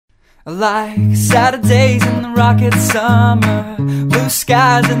Like Saturdays in the rocket summer, blue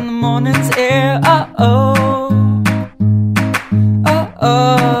skies in the morning's air. Oh, oh,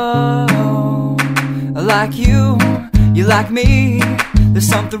 oh, oh. Like you like me. There's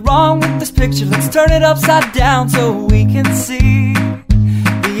something wrong with this picture. Let's turn it upside down so we can see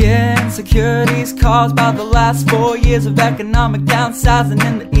the insecurities caused by the last 4 years of economic downsizing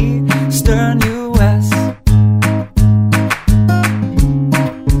in the eastern U.S.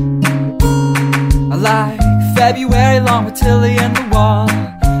 Like February long with Tilly and the wall,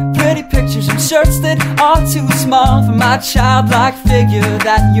 pretty pictures and shirts that are too small for my childlike figure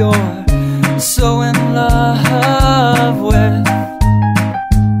that you're so in love with.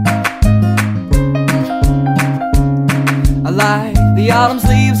 I like the autumn's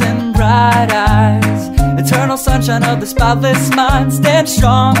leaves and bright eyes, eternal sunshine of the spotless mind. Stand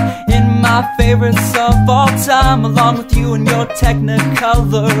strong in my favorites of all time, along with you and your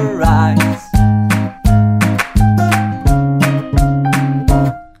technicolor eyes.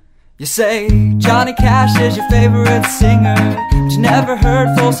 You say Johnny Cash is your favorite singer, but you never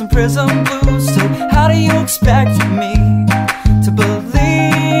heard Folsom Prison Blues. So how do you expect me to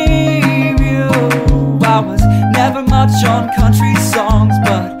believe you? I was never much on country songs,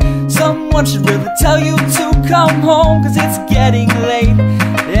 but someone should really tell you to come home, 'cause it's getting late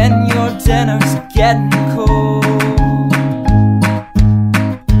and your dinner's getting cold.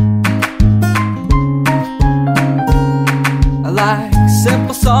 I like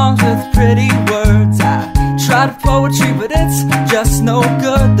simple songs with pretty words. I tried poetry, but it's just no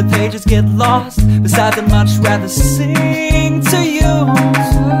good. The pages get lost. Besides, I'd much rather sing to you.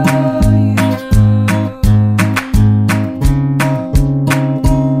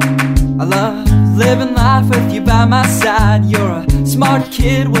 I love living life with you by my side. You're a smart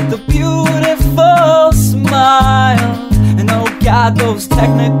kid with a beautiful smile, and oh God, those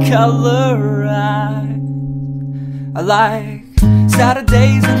technicolor eyes. I like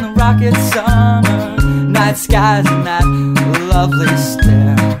Saturdays in the rocket summer, night skies and that lovely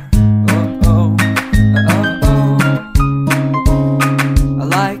stare. Oh, oh, oh, oh. I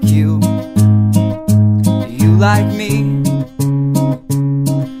like you, you like me.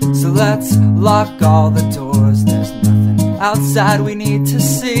 So let's lock all the doors. There's nothing outside we need to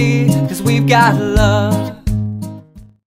see, 'cause we've got love